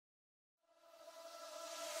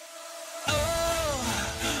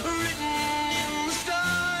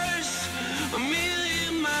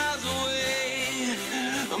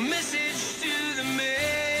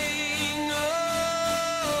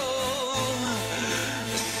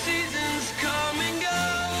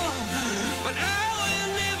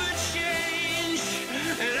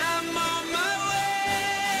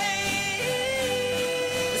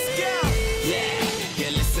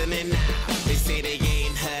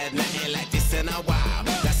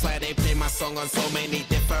song on so many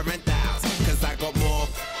different dials. Cause I got more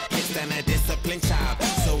hits than a disciplined child.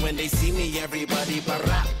 So when they see me, everybody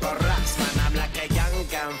baracks. Man, I'm like a young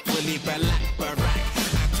gun, fully black barack.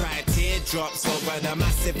 I cry teardrops over the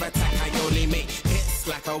massive attack. I only make hits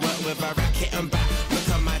like I work with a racket and back. Look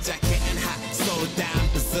at my jacket and hat, so down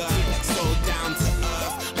berserk, so down to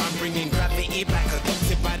earth. I'm bringing gravity back,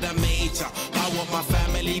 adopted by the major. I want my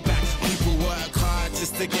family back. People work hard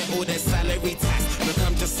just to get all their salary tax. Look,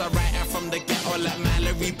 I'm just a writer from the ghetto like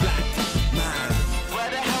Mallory Black. Man, where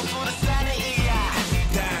the hell's all the sanity at?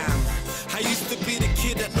 Damn, I used to be the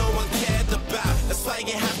kid that no one cared about. That's why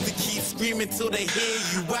you have to keep screaming till they hear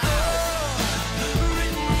you out.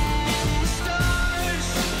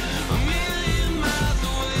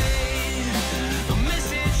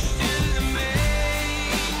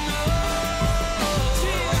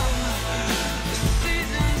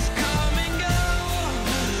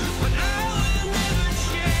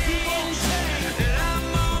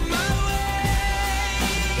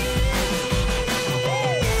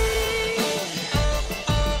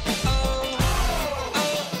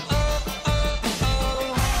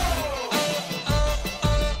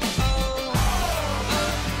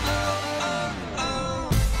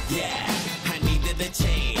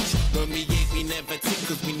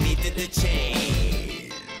 Cause we needed a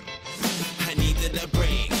change. I needed a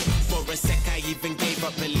break. For a sec I even gave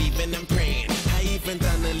up believing and praying. I even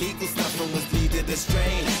done illegal stuff and was leading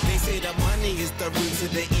astray. They say that money is the root to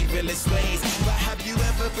the evilest ways. But have you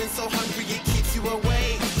ever been so hungry it keeps you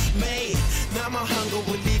awake? Mate, now my hunger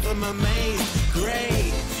will leave them amazed.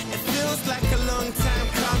 Great, it feels like a long time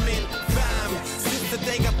coming, fam. Since the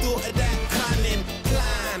day I thought of that cunning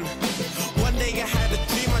plan. One day I had a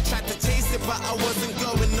dream, I tried to chase it, but I wasn't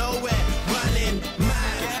going nowhere. Running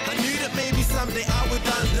mad, I knew that maybe someday I would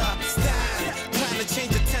understand. Trying to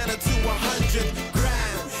change a 10 to 100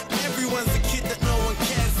 grand. Everyone's a kid that no one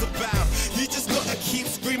cares about. You just gotta keep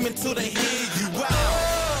screaming till they hear you out.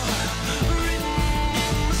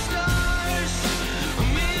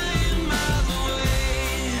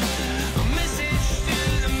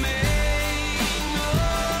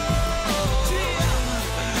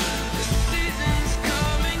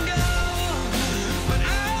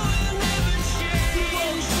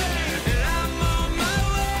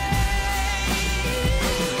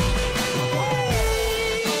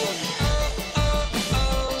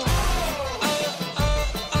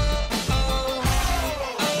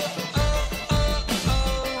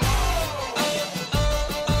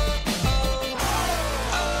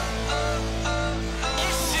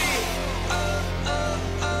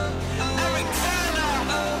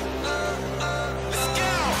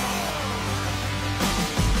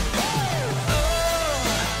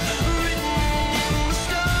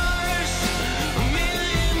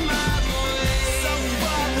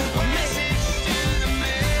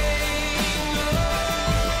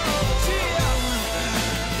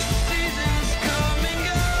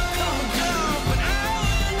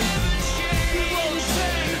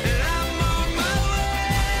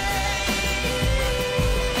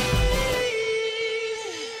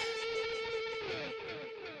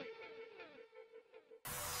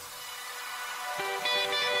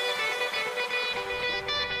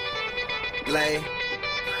 Lay,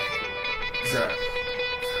 Zerk,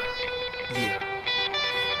 yeah,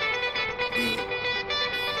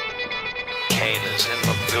 Kane is in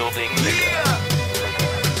the building, nigga.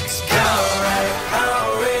 Alright,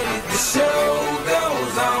 already the show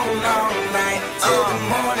goes on all night till the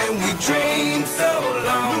morning. We dream so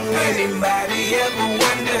long. Anybody ever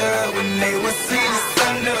wonder when they will see the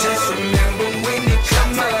sun? Just remember when you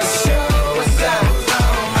come up, the show was out.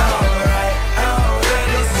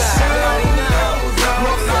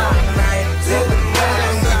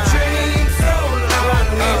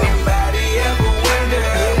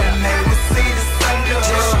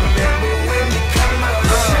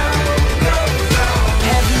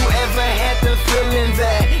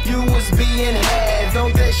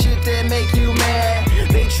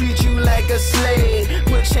 A slave,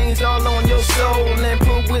 put chains all on your soul and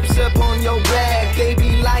put whips up on your back. They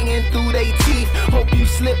be lying through they teeth, hope you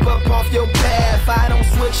slip up off your path. I don't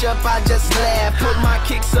switch up, I just laugh. Put my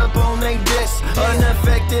kicks up on they disc,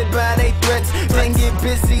 unaffected by they threats. Then get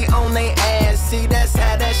busy on they ass. See, that's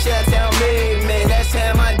how that Chi-Town made me. That's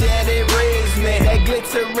how my daddy raised me. That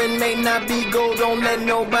glittering may not be gold, don't let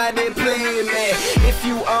nobody play me. If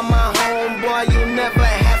you are my homeboy, you never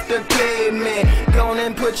have to pay me. Go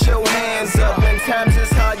and put your hands up, when times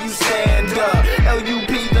is hard you stand up. LUP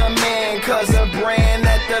the man, cause a brand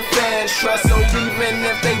that the fans trust. So even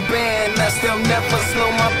if they ban us, they'll never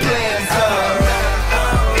slow my plans up.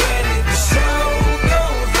 Already the show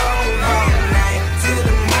goes on.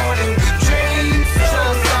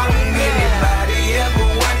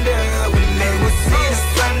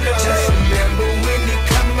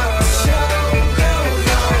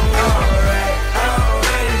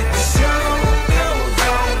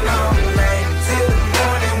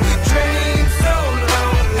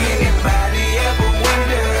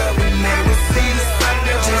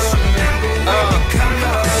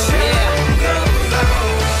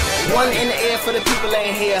 1 in the air for the people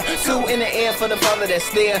ain't here. 2 in the air for the father that's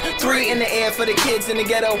there. 3 in the air for the kids in the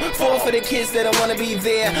ghetto. 4 for the kids that don't wanna be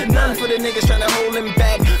there. None for the niggas trying to hold him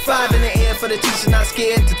back. 5 in the air for the teachers not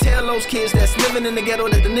scared to tell those kids that's living in the ghetto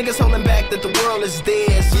that the niggas holding back, that the world is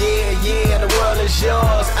theirs. Yeah, the world is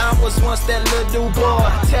yours. I was once that little boy,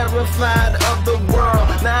 terrified of the world.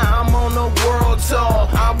 Now I'm on a world tour.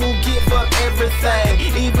 I will give up everything,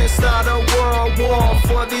 even start a world war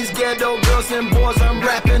for these ghetto girls and boys I'm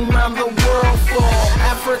rapping around the world for.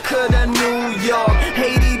 Africa to New York,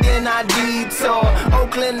 Haiti then I detour,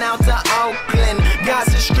 Oakland out to Oakland,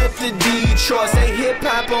 Gaza Strip to Detroit. Say hip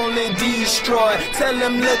hop only destroy. Tell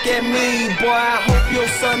them look at me, boy. I hope your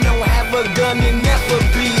son don't have a gun and never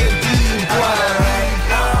be a D-boy.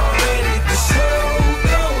 Already the show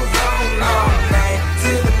goes on all night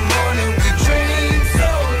till the morning. We dream so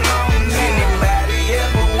long. Anybody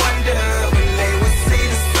ever wonder when they would see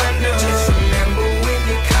the sun? Just remember when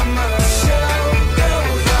you come up. The show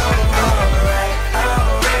goes on all right.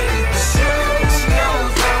 Already the show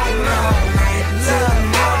goes on all night till the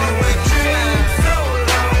morning. We dream so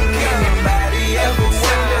long. Anybody ever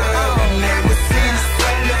wonder when they would see the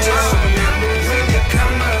sun? Just remember when you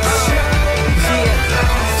come up.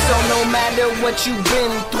 So no matter what you've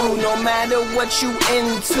been through, no matter what you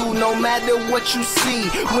into, no matter what you see,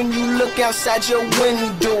 when you look outside your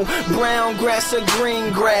window, brown grass or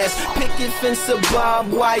green grass, picket fence or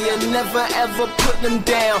barbed wire, never ever put them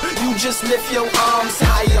down. You just lift your arms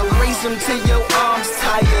higher, raise them till your arms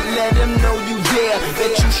tired. Let them know you there,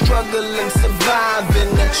 that you struggling,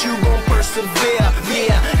 surviving, that you gon' persevere.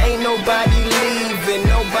 Yeah, ain't nobody leaving,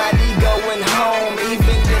 nobody going home.